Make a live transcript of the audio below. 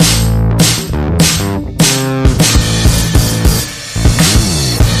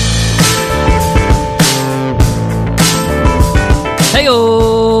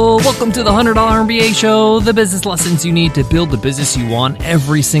Welcome to the $100 MBA Show, the business lessons you need to build the business you want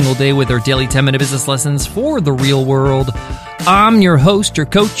every single day with our daily 10-minute business lessons for the real world. I'm your host, your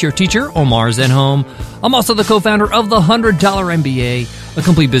coach, your teacher, Omar Zenhom. I'm also the co-founder of the $100 MBA, a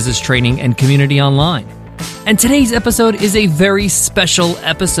complete business training and community online. And today's episode is a very special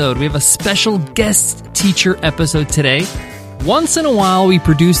episode. We have a special guest teacher episode today. Once in a while, we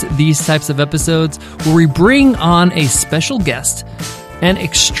produce these types of episodes where we bring on a special guest and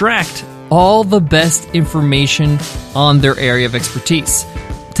extract all the best information on their area of expertise.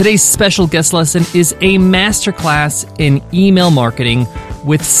 Today's special guest lesson is a masterclass in email marketing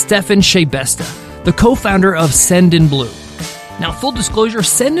with Steffen Schebesta, the co-founder of Sendinblue. Now, full disclosure,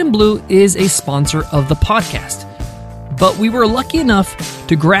 Sendinblue is a sponsor of the podcast, but we were lucky enough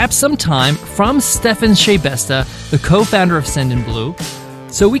to grab some time from Steffen Schebesta, the co-founder of Sendinblue,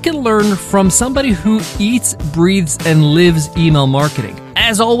 so we can learn from somebody who eats, breathes, and lives email marketing.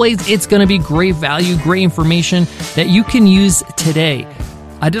 As always, it's going to be great value, great information that you can use today.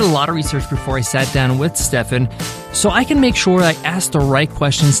 I did a lot of research before I sat down with Steffen, so I can make sure I ask the right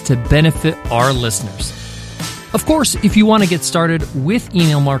questions to benefit our listeners. Of course, if you want to get started with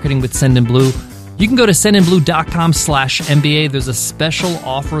email marketing with Sendinblue, you can go to sendinblue.com/MBA. There's a special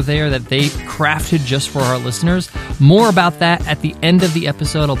offer there that they crafted just for our listeners. More about that at the end of the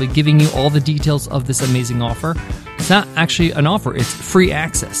episode. I'll be giving you all the details of this amazing offer. It's not actually an offer, it's free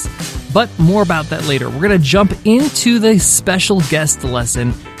access. But more about that later. We're going to jump into the special guest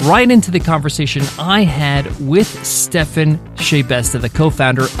lesson, right into the conversation I had with Steffen Schebesta, the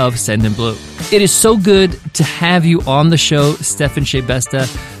co-founder of Sendinblue. It is so good to have you on the show, Steffen Schebesta.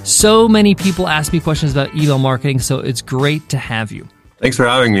 So many people ask me questions about email marketing, so it's great to have you. Thanks for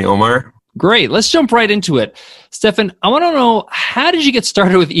having me, Omar. Great. Let's jump right into it. Steffen, I want to know, how did you get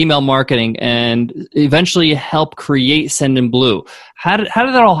started with email marketing and eventually help create Sendinblue? How did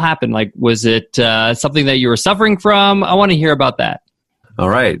that all happen? Like, was it something that you were suffering from? I want to hear about that. All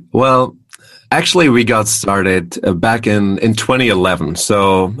right. Well, actually, we got started back in 2011.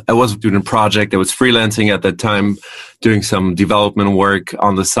 So I was doing a project. I was freelancing at that time, doing some development work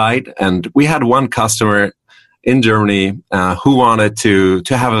on the side. And we had one customer in Germany who wanted to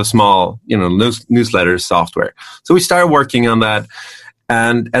have a small, newsletter software. So we started working on that.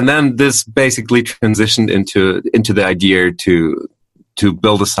 And then this basically transitioned into the idea to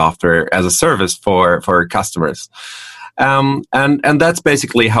build a software as a service for our customers. And that's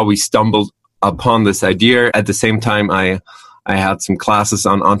basically how we stumbled upon this idea. At the same time, I had some classes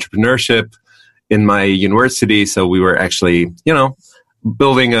on entrepreneurship in my university. So we were actually,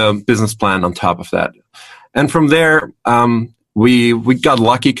 building a business plan on top of that. And from there, we got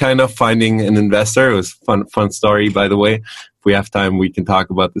lucky kind of finding an investor. It was fun story, by the way. If we have time, we can talk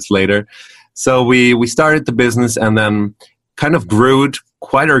about this later. So we started the business and then kind of grew it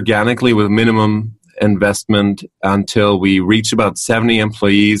quite organically with minimum investment until we reached about 70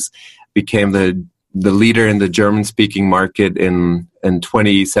 employees, became the leader in the German-speaking market in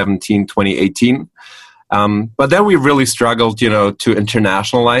 2017, 2018. But then we really struggled, to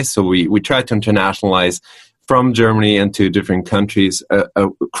internationalize. So we tried to internationalize from Germany into different countries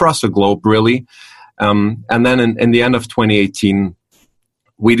across the globe, really. And then in the end of 2018,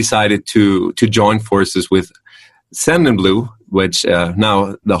 we decided to join forces with Sendinblue, which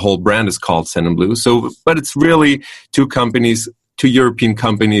now the whole brand is called Sendinblue. So, but it's really two European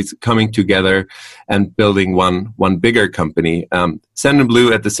companies coming together and building one bigger company.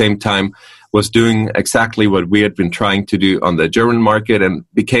 Sendinblue at the same time was doing exactly what we had been trying to do on the German market and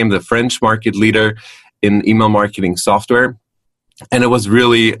became the French market leader in email marketing software. And it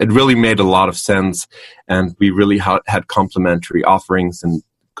really made a lot of sense. And we really had complementary offerings and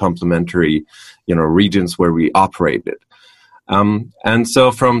complementary, regions where we operated. And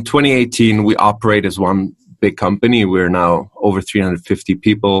so from 2018, we operate as one big company. We're now over 350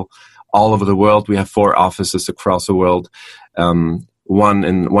 people all over the world. We have 4 offices across the world. One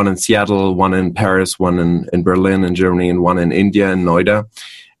in Seattle, one in Paris, one in Berlin in Germany, and one in India in Noida.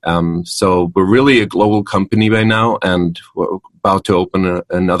 So we're really a global company by now, and we're about to open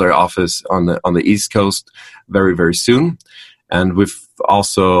another office on the East Coast very, very soon. And we've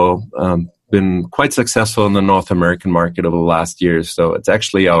also been quite successful in the North American market over the last years. So it's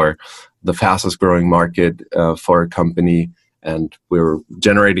actually the fastest growing market for our company, and we're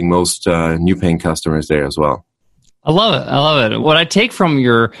generating most new paying customers there as well. I love it. What I take from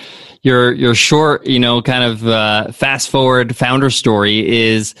your short, kind of fast forward founder story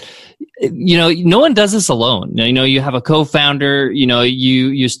is, no one does this alone. You have a co-founder.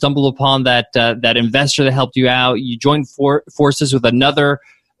 You stumble upon that investor that helped you out. You join forces with another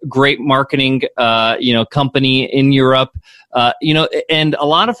great marketing, company in Europe. And a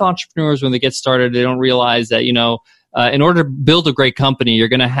lot of entrepreneurs, when they get started, they don't realize that, in order to build a great company, you're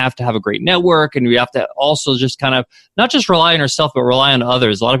going to have a great network, and you have to also just kind of not just rely on yourself, but rely on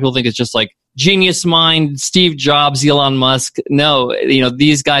others. A lot of people think it's just like genius mind, Steve Jobs, Elon Musk. No,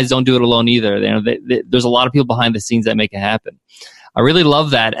 these guys don't do it alone either. There's a lot of people behind the scenes that make it happen. I really love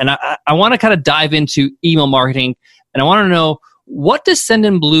that. And I want to kind of dive into email marketing, and I want to know, what does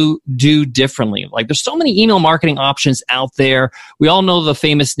Sendinblue do differently? Like, there's so many email marketing options out there. We all know the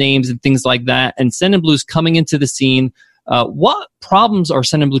famous names and things like that. And Sendinblue is coming into the scene. What problems are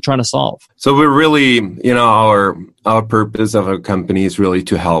Sendinblue trying to solve? So we're really, our purpose of our company is really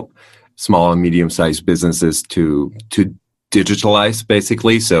to help small and medium-sized businesses to digitalize,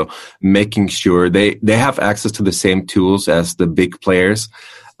 basically. So making sure they have access to the same tools as the big players.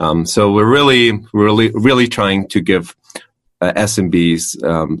 So we're really trying to give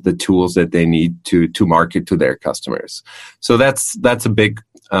SMBs the tools that they need to market to their customers. So that's a big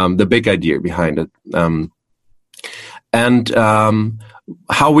the big idea behind it. And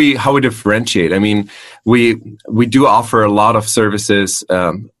how we differentiate. I mean, we do offer a lot of services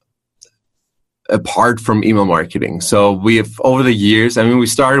apart from email marketing. So we have, over the years, we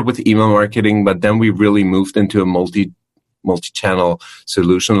started with email marketing, but then we really moved into a multi-channel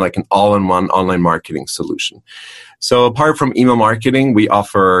solution, like an all-in-one online marketing solution. So apart from email marketing, we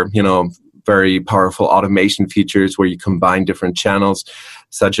offer, very powerful automation features where you combine different channels,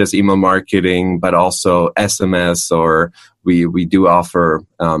 such as email marketing, but also SMS, or we do offer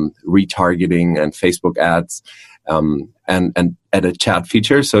retargeting and Facebook ads, and add a chat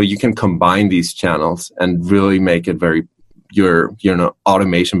feature. So you can combine these channels and really make it your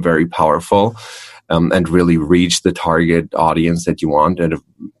automation very powerful. And really reach the target audience that you want in a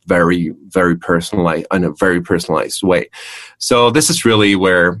very personalized way. So this is really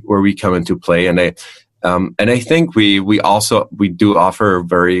where we come into play, and I think we do offer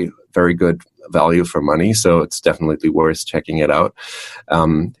very, very good value for money. So it's definitely worth checking it out.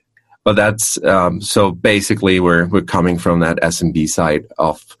 But that's so basically we're coming from that SMB side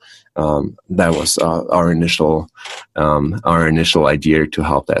of. That was our initial idea to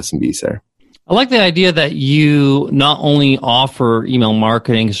help the SMBs there. I like the idea that you not only offer email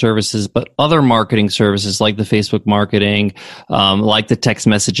marketing services, but other marketing services like the Facebook marketing, like the text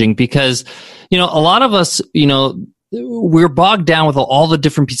messaging, because, a lot of us, we're bogged down with all the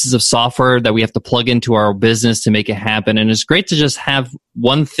different pieces of software that we have to plug into our business to make it happen. And it's great to just have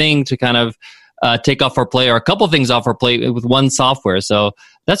one thing to kind of take off our plate, or a couple of things off our plate with one software. So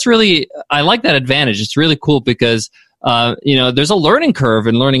that's really, I like that advantage. It's really cool because there's a learning curve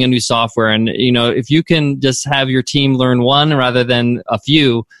in learning a new software. And, if you can just have your team learn one rather than a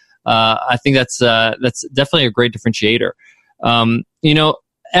few, I think that's definitely a great differentiator.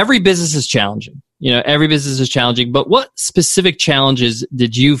 Every business is challenging. Every business is challenging. But what specific challenges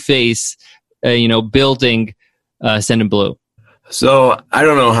did you face, building Sendinblue? So I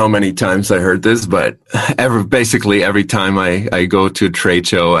don't know how many times I heard this, but basically every time I go to a trade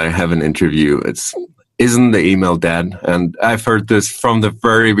show, I have an interview. Isn't the email dead? And I've heard this from the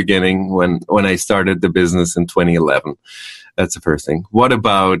very beginning when I started the business in 2011. That's the first thing. What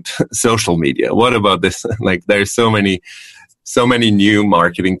about social media? What about this? Like, there's so many new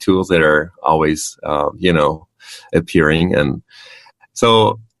marketing tools that are always, appearing. And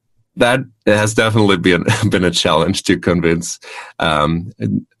so that has definitely been a challenge to convince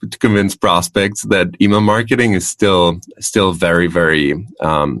prospects that email marketing is still very, very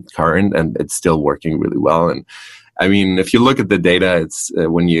current, and it's still working really well. And if you look at the data, it's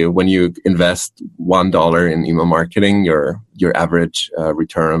when you invest $1 in email marketing, your average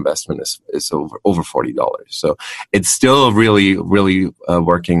return on investment is over $40. So it's still really, really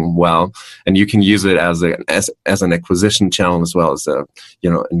working well, and you can use it as an acquisition channel as well as a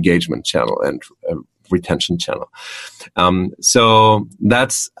engagement channel and retention channel. So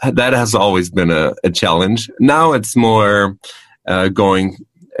that has always been a challenge. Now it's more going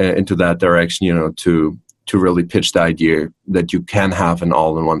into that direction, to really pitch the idea that you can have an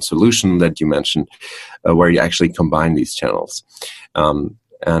all-in-one solution that you mentioned, where you actually combine these channels, and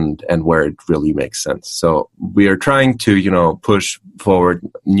where it really makes sense. So we are trying to, push forward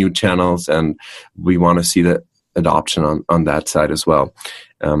new channels, and we want to see the adoption on that side as well.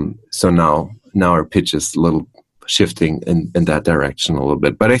 So now our pitch is a little shifting in that direction a little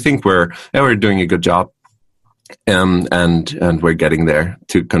bit, but I think we're doing a good job. And we're getting there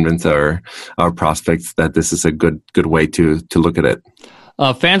to convince our prospects that this is a good way to look at it.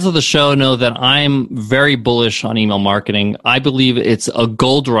 Fans of the show know that I'm very bullish on email marketing. I believe it's a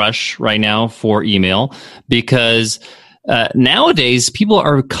gold rush right now for email, because Nowadays, people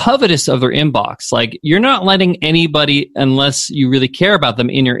are covetous of their inbox. Like, you're not letting anybody, unless you really care about them,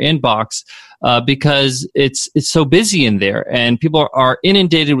 in your inbox, because it's so busy in there, and people are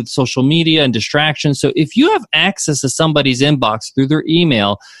inundated with social media and distractions. So if you have access to somebody's inbox through their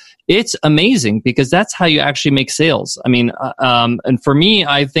email, it's amazing, because that's how you actually make sales. I mean, and for me,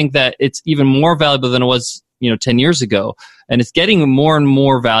 I think that it's even more valuable than it was, 10 years ago. And it's getting more and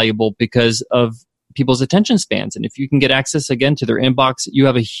more valuable because of people's attention spans. And if you can get access again to their inbox, you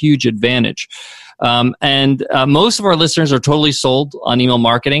have a huge advantage. And most of our listeners are totally sold on email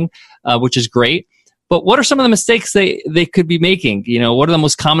marketing, which is great. But what are some of the mistakes they could be making? What are the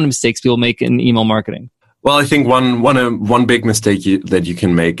most common mistakes people make in email marketing? Well, I think one big mistake that you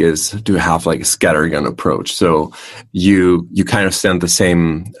can make is to have like a scattergun approach. So you kind of send the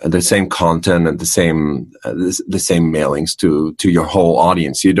same content and the same mailings to your whole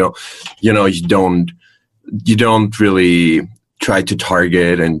audience. You don't really try to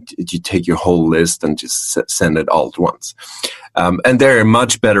target, and you take your whole list and just send it all at once. And there are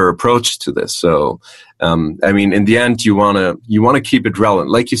much better approaches to this. So, in the end, you want to keep it relevant.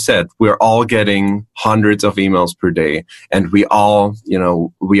 Like you said, we're all getting hundreds of emails per day, and we all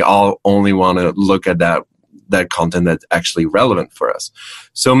only want to look at that content that's actually relevant for us.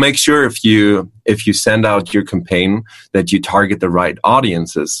 So make sure if you send out your campaign that you target the right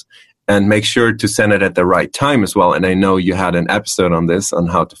audiences, and make sure to send it at the right time as well. And I know you had an episode on this, on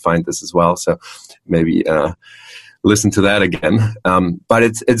how to find this as well. So maybe listen to that again. But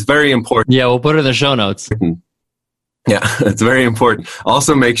it's very important. Yeah, we'll put it in the show notes. Yeah, it's very important.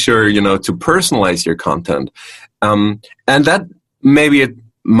 Also make sure, to personalize your content. And that maybe it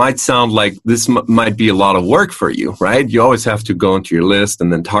might sound like this might be a lot of work for you, right? You always have to go into your list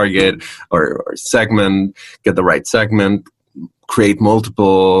and then target or segment, get the right segment, create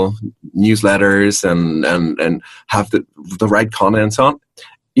multiple newsletters and have the right content and so on.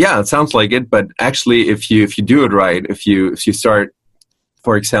 Yeah, it sounds like it, but actually if you do it right, if you start,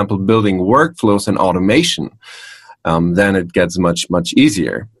 for example, building workflows and automation, then it gets much, much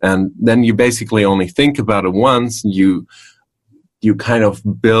easier. And then you basically only think about it once, you kind of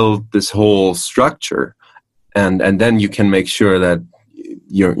build this whole structure, and then you can make sure that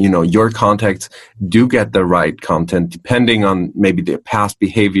your contacts do get the right content, depending on maybe their past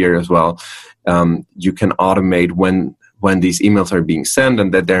behavior as well. You can automate when these emails are being sent,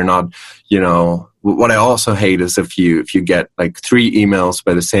 and that they're not, what I also hate is if you get like 3 emails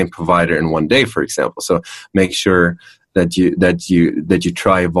by the same provider in one day, for example. So make sure that you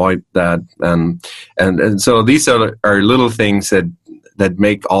try avoid that. And so these are little things that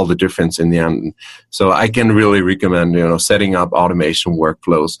make all the difference in the end. So I can really recommend, setting up automation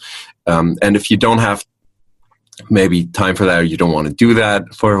workflows. And if you don't have maybe time for that, or you don't want to do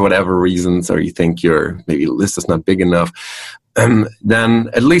that for whatever reasons, or you think your maybe list is not big enough, then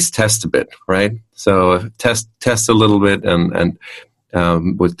at least test a bit, right? So test a little bit and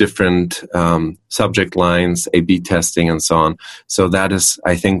with different subject lines, A/B testing, and so on. So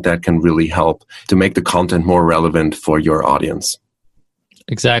I think that can really help to make the content more relevant for your audience.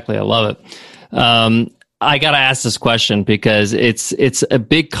 Exactly. I love it. I got to ask this question because it's a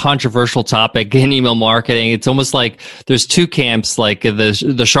big controversial topic in email marketing. It's almost like there's 2 camps, like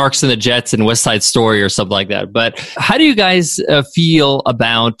the Sharks and the Jets in West Side Story or something like that. But how do you guys feel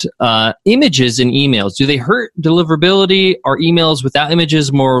about images in emails? Do they hurt deliverability? Are emails without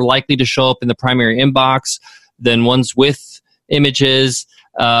images more likely to show up in the primary inbox than ones with images?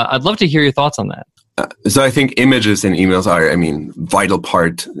 I'd love to hear your thoughts on that. So I think images in emails are, vital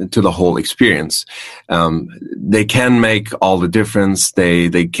part to the whole experience. They can make all the difference. They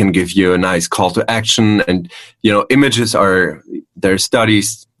can give you a nice call to action. And, images there are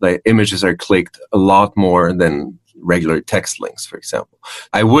studies, like images are clicked a lot more than regular text links, for example.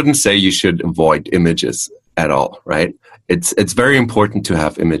 I wouldn't say you should avoid images at all, right? It's very important to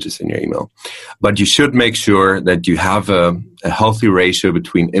have images in your email, but you should make sure that you have a healthy ratio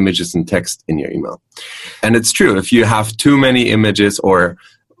between images and text in your email. And it's true, if you have too many images, or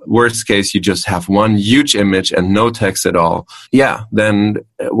worst case, you just have one huge image and no text at all, then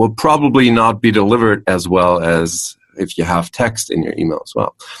it will probably not be delivered as well as if you have text in your email as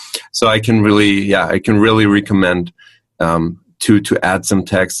well. So I can really recommend to add some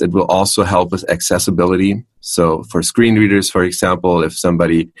text. It will also help with accessibility. So for screen readers, for example, if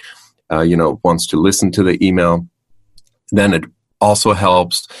somebody wants to listen to the email, then it also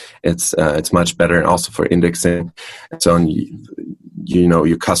helps. It's much better, and also for indexing. So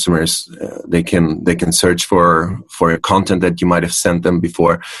your customers they can search for content that you might have sent them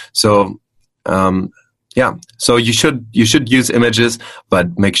before. So Yeah, so you should use images,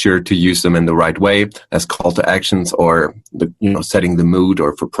 but make sure to use them in the right way as call to actions, or setting the mood,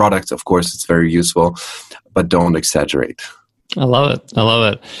 or for products. Of course, it's very useful, but don't exaggerate. I love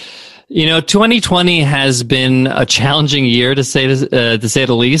it. 2020 has been a challenging year to say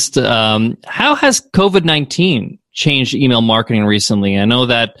the least. How has COVID-19 changed email marketing recently? I know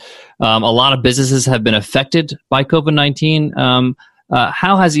that a lot of businesses have been affected by COVID-19.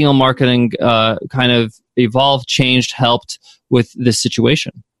 How has email marketing kind of evolved, changed, helped with this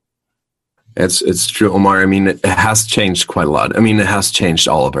situation? It's true, Omar. I mean, it has changed quite a lot. I mean, it has changed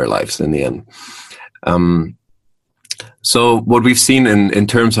all of our lives in the end. So what we've seen in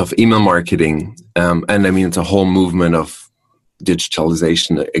terms of email marketing, and I mean, it's a whole movement of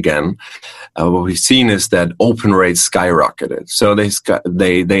digitalization again. What we've seen is that open rates skyrocketed. So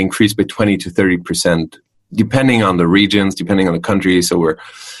they increased by 20 to 30%, depending on the regions, depending on the country. So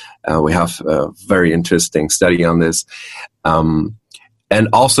we have a very interesting study on this. And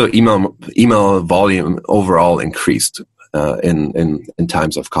also email volume overall increased in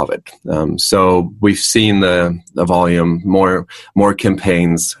times of COVID. So we've seen the volume, more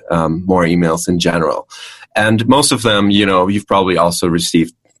campaigns, more emails in general. And most of them, you've probably also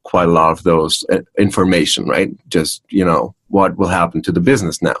received quite a lot of those information, right? Just, what will happen to the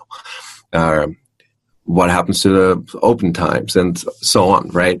business now? What happens to the open times and so on,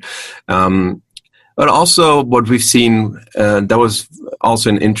 right? But also what we've seen, that was also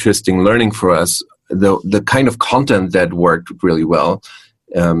an interesting learning for us, the kind of content that worked really well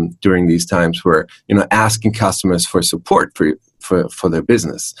during these times were, asking customers for support for their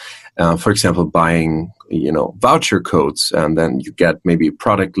business. For example, buying, voucher codes, and then you get maybe a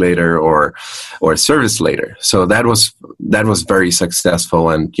product later or a service later. So that was very successful,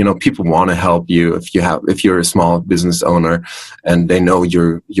 and people want to help you if you're a small business owner and they know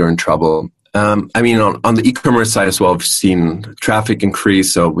you're in trouble. I mean, on the e-commerce side as well, we've seen traffic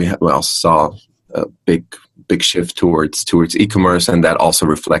increase. So we also saw a big shift towards e-commerce, and that also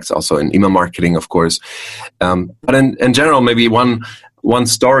reflects also in email marketing, of course. But in general, maybe one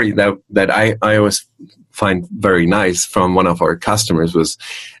story that I always find very nice from one of our customers was,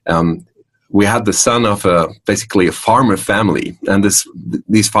 we had the son of basically a farmer family, and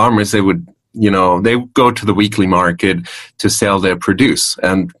these farmers, they would go to the weekly market to sell their produce,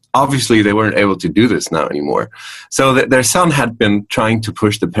 and obviously they weren't able to do this now anymore. So their son had been trying to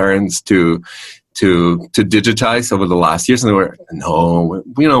push the parents to digitize over the last years, and they were, no,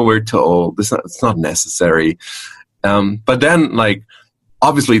 we're too old. It's not necessary. But then,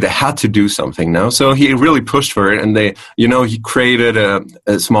 obviously they had to do something now. So he really pushed for it, and he created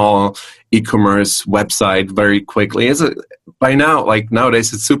a small e-commerce website very quickly. By now,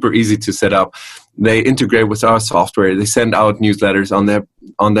 nowadays, it's super easy to set up. They integrate with our software. They send out newsletters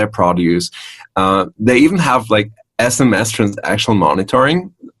on their produce. They even have SMS transaction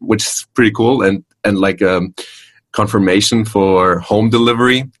monitoring, which is pretty cool, and confirmation for home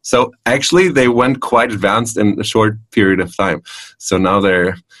delivery. So actually they went quite advanced in a short period of time. So now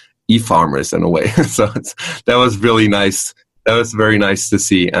they're e-farmers in a way. So that was really nice. That was very nice to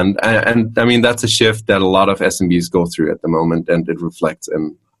see. And I mean, that's a shift that a lot of SMBs go through at the moment, and it reflects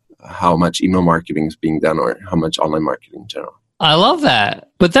in how much email marketing is being done, or how much online marketing in general. I love that.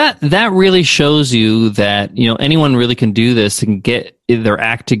 But that really shows you that, anyone really can do this and get their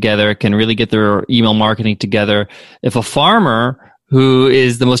act together, can really get their email marketing together. If a farmer who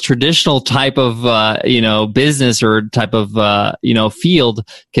is the most traditional type of, business or type of, field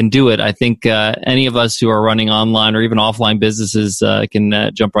can do it, I think any of us who are running online or even offline businesses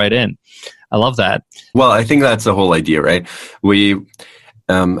can jump right in. I love that. Well, I think that's the whole idea, right?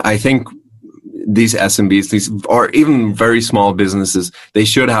 I think these SMBs, or even very small businesses, they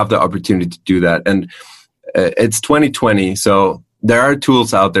should have the opportunity to do that. And it's 2020, so there are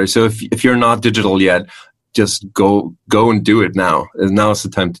tools out there. So if you're not digital yet, just go and do it now. And now is the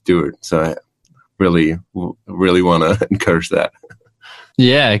time to do it. So I really want to encourage that.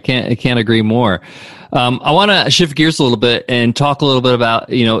 Yeah, I can't agree more. I want to shift gears a little bit and talk a little bit about,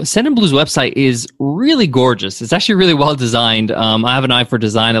 Sendinblue's website is really gorgeous. It's actually really well designed. I have an eye for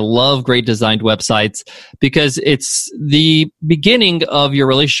design. I love great designed websites because it's the beginning of your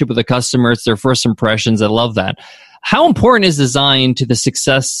relationship with the customer. It's their first impressions. I love that. How important is design to the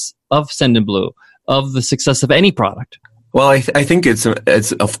success of Sendinblue, of the success of any product? Well, I think it's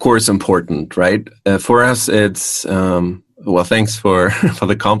of course important, right? For us, it's well, thanks for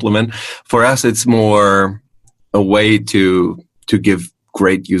the compliment. For us, it's more a way to give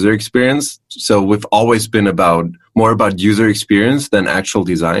great user experience. So we've always been more about user experience than actual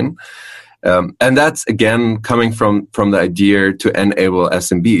design. And that's, again, coming from the idea to enable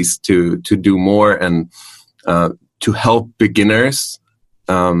SMBs to do more and to help beginners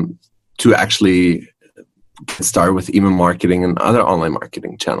to actually start with email marketing and other online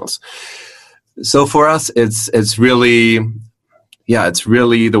marketing channels. So for us, it's really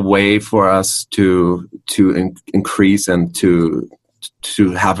the way for us to increase and to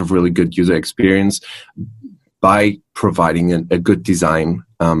have a really good user experience by providing a good design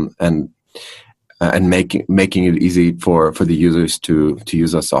and making it easy for the users to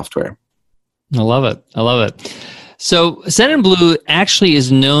use our software. I love it. So Sendinblue actually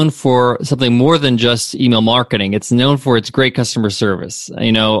is known for something more than just email marketing. It's known for its great customer service.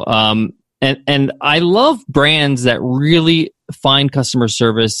 And I love brands that really find customer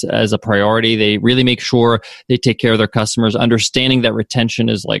service as a priority. They really make sure they take care of their customers, understanding that retention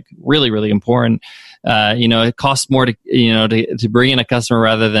is like really, really important. It costs more to bring in a customer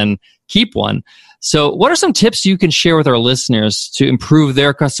rather than keep one. So what are some tips you can share with our listeners to improve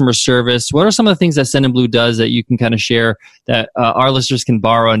their customer service? What are some of the things that Sendinblue does that you can kind of share that our listeners can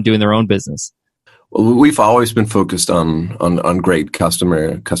borrow and do in their own business? Well, we've always been focused on great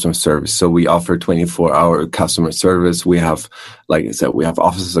customer service. So we offer 24-hour customer service. We have, like I said, we have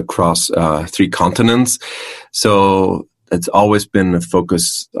offices across 3 continents. So it's always been a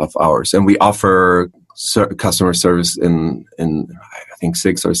focus of ours. And we offer customer service in I think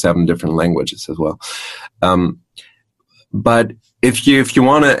 6 or 7 different languages as well. But if you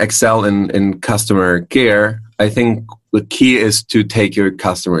want to excel in customer care, I think the key is to take your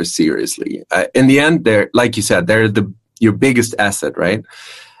customers seriously. In the end, they're, like you said, they're your biggest asset, right?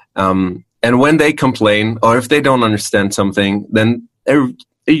 And when they complain or if they don't understand something, then they're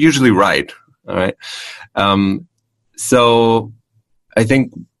usually right. All right. So I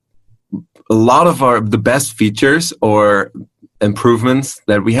think a lot of the best features or improvements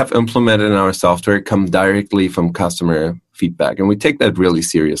that we have implemented in our software come directly from customer feedback, and we take that really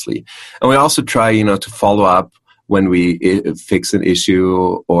seriously. And we also try, to follow up when we fix an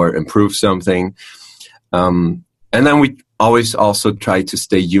issue or improve something. And then we always also try to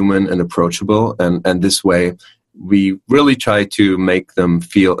stay human and approachable, and this way we really try to make them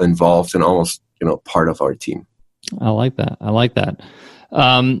feel involved and almost, part of our team. I like that.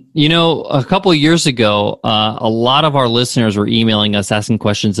 A couple of years ago, a lot of our listeners were emailing us asking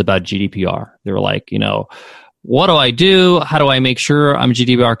questions about GDPR. They were like, what do I do? How do I make sure I'm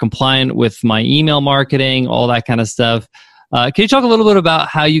GDPR compliant with my email marketing, all that kind of stuff? Can you talk a little bit about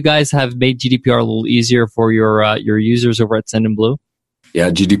how you guys have made GDPR a little easier for your users over at Sendinblue? Yeah,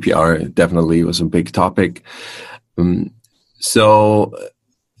 GDPR definitely was a big topic. So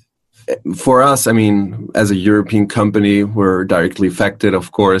for us, as a European company, we're directly affected,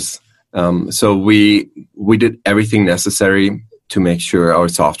 of course. So we did everything necessary to make sure our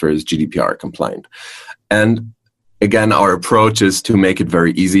software is GDPR compliant. And again, our approach is to make it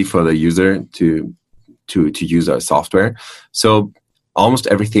very easy for the user to use our software. So almost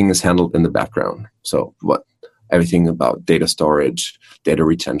everything is handled in the background. So everything about data storage, data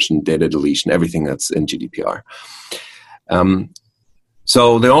retention, data deletion, everything that's in GDPR.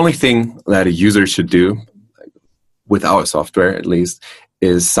 So the only thing that a user should do, with our software at least,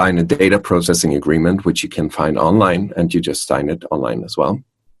 is sign a data processing agreement, which you can find online, and you just sign it online as well.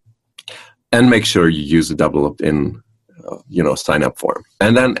 And make sure you use a double opt-in, sign up form.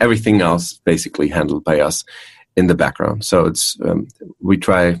 And then everything else basically handled by us in the background. So it's we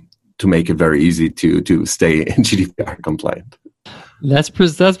try to make it very easy to stay in GDPR compliant. That's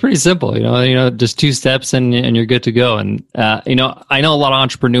pretty simple, just 2 steps and you're good to go. And, I know a lot of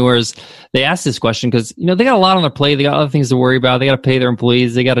entrepreneurs, they ask this question because, they got a lot on their plate. They got other things to worry about. They got to pay their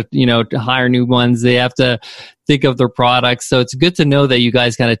employees. They got to, hire new ones. They have to think of their products. So it's good to know that you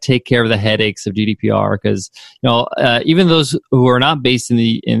guys kind of take care of the headaches of GDPR because, even those who are not based in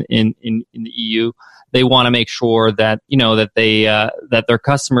the EU, they want to make sure that that their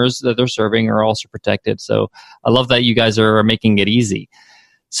customers that they're serving are also protected. So I love that you guys are making it easy.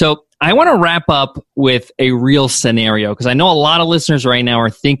 So I want to wrap up with a real scenario because I know a lot of listeners right now are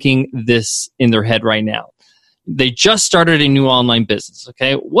thinking this in their head right now. They just started a new online business.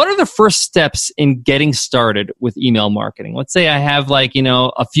 Okay, what are the first steps in getting started with email marketing? Let's say I have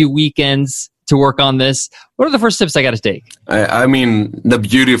a few weekends to work on this. What are the first steps I got to take? The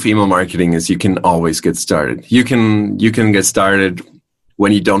beauty of email marketing is you can always get started. You can get started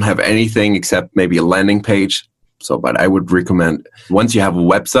when you don't have anything except maybe a landing page. But I would recommend once you have a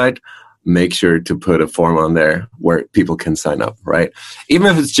website, make sure to put a form on there where people can sign up, right? Even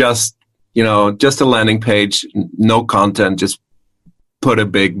if it's just a landing page, no content, just put a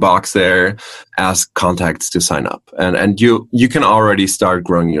big box there, ask contacts to sign up. And you can already start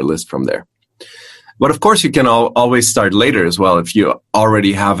growing your list from there. But of course, you can always start later as well. If you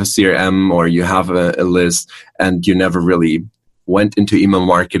already have a CRM or you have a list and you never really went into email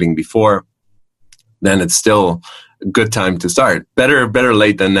marketing before, then it's still a good time to start. Better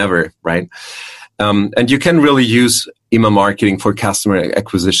late than never, right? And you can really use email marketing for customer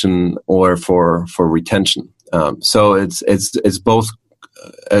acquisition or for retention. So it's both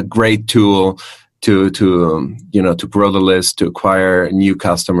a great tool to grow the list, to acquire new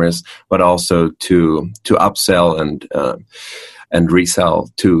customers, but also to upsell and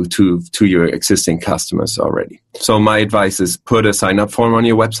resell to your existing customers already. So my advice is put a sign up form on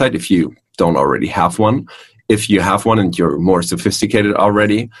your website if you don't already have one. If you have one and you're more sophisticated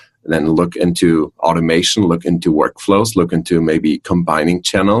already, then look into automation, look into workflows, look into maybe combining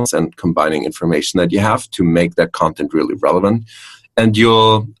channels and combining information that you have to make that content really relevant. And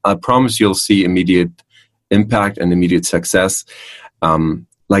I promise you'll see immediate impact and immediate success.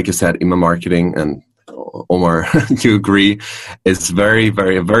 Like I said, email marketing, and Omar, you agree, is very,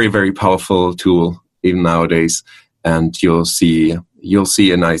 very, very, very powerful tool even nowadays. And you'll see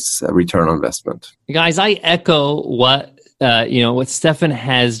a nice return on investment. Guys, I echo what Steffen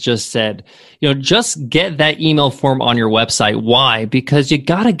has just said. Just get that email form on your website. Why? Because you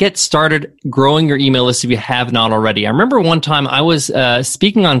got to get started growing your email list if you have not already. I remember one time I was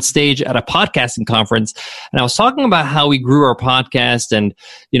speaking on stage at a podcasting conference, and I was talking about how we grew our podcast, and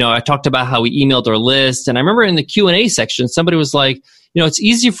I talked about how we emailed our list. And I remember in the Q&A section, somebody was like, it's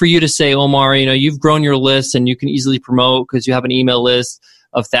easy for you to say, Omar, you've grown your list and you can easily promote because you have an email list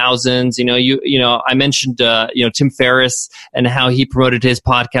of thousands. I mentioned, Tim Ferriss and how he promoted his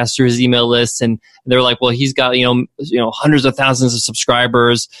podcast through his email list. And they're like, well, he's got, hundreds of thousands of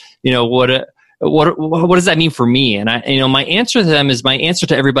subscribers. What does that mean for me? And my answer to them is my answer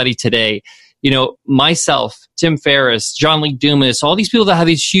to everybody today. Myself, Tim Ferriss, John Lee Dumas, all these people that have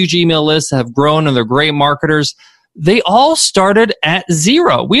these huge email lists that have grown and they're great marketers. They all started at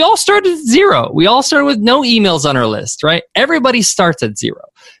zero. We all started at zero. We all started with no emails on our list, right? Everybody starts at zero.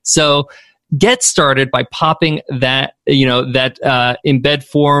 So get started by popping that, embed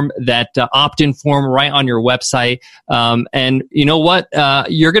form, that opt-in form right on your website. And you know what?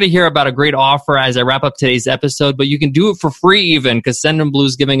 You're going to hear about a great offer as I wrap up today's episode, but you can do it for free even because Sendinblue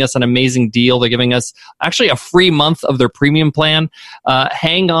is giving us an amazing deal. They're giving us actually a free month of their premium plan.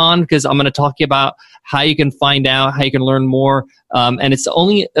 Hang on, because I'm going to talk to you about how you can find out, how you can learn more. And it's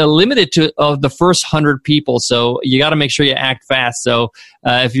only limited to the first 100 people. So you got to make sure you act fast. So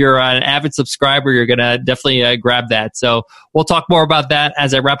if you're an avid subscriber, you're going to definitely grab that. So we'll talk more about that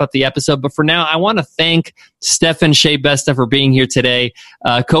as I wrap up the episode. But for now, I want to thank Steffen Schebesta for being here today,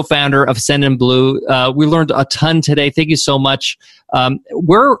 co-founder of Sendinblue. We learned a ton today. Thank you so much.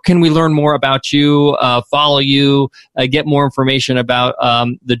 Where can we learn more about you, follow you, get more information about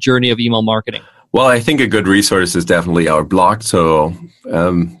the journey of email marketing? Well, I think a good resource is definitely our blog. So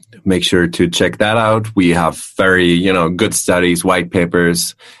make sure to check that out. We have very, good studies, white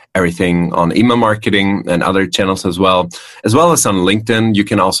papers, everything on email marketing and other channels as well as on LinkedIn. You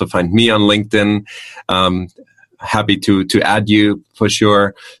can also find me on LinkedIn. Happy to add you for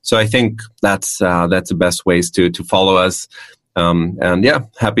sure. So I think that's the best ways to follow us. And yeah,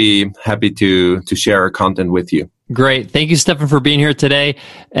 happy to share our content with you. Great. Thank you, Steffen, for being here today.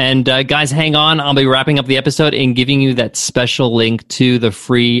 And guys, hang on. I'll be wrapping up the episode and giving you that special link to the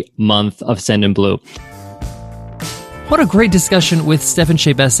free month of Sendinblue. What a great discussion with Steffen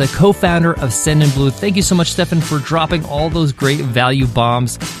Schebesta, co-founder of Sendinblue. Thank you so much, Steffen, for dropping all those great value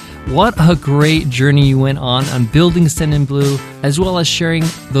bombs. What a great journey you went on building Sendinblue, as well as sharing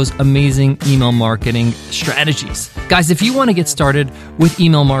those amazing email marketing strategies. Guys, if you want to get started with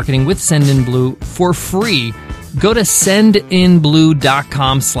email marketing with Sendinblue for free, go to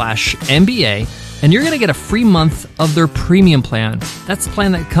sendinblue.com/MBA, and you're going to get a free month of their premium plan. That's the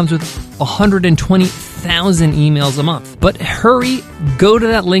plan that comes with 120,000 emails a month. But hurry, go to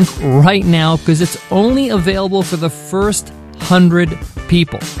that link right now because it's only available for the first 100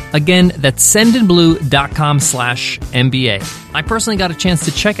 people. Again, that's sendinblue.com/MBA. I personally got a chance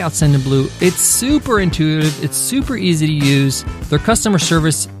to check out Sendinblue. It's super intuitive. It's super easy to use. Their customer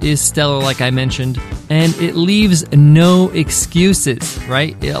service is stellar, like I mentioned, and it leaves no excuses,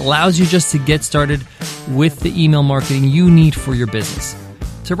 right? It allows you just to get started with the email marketing you need for your business.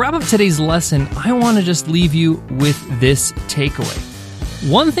 To wrap up today's lesson, I want to just leave you with this takeaway.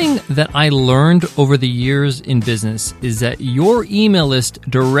 One thing that I learned over the years in business is that your email list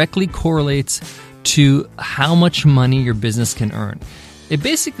directly correlates to how much money your business can earn. It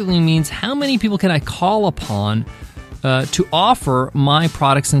basically means how many people can I call upon to offer my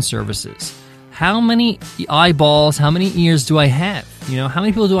products and services? How many eyeballs, how many ears do I have? How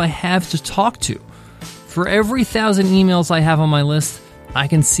many people do I have to talk to? For every 1,000 emails I have on my list, I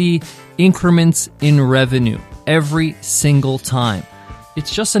can see increments in revenue every single time.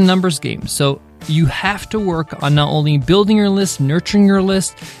 It's just a numbers game. So you have to work on not only building your list, nurturing your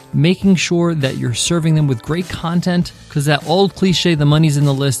list, making sure that you're serving them with great content, because that old cliche, the money's in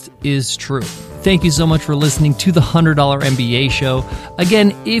the list, is true. Thank you so much for listening to the $100 MBA show.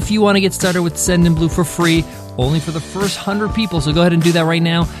 Again, if you want to get started with Send in Blue for free, only for the first 100 people, so go ahead and do that right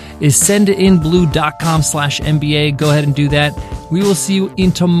now, is sendinblue.com/MBA. Go ahead and do that. We will see you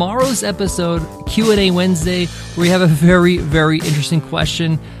in tomorrow's episode, Q&A Wednesday, where we have a very, very interesting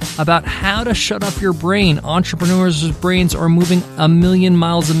question about how to shut off your brain. Entrepreneurs' brains are moving 1,000,000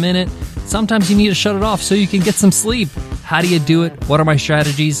 miles a minute. Sometimes you need to shut it off so you can get some sleep. How do you do it? What are my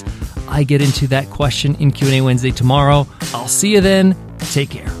strategies? I get into that question in Q&A Wednesday tomorrow. I'll see you then. Take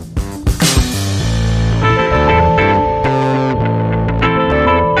care.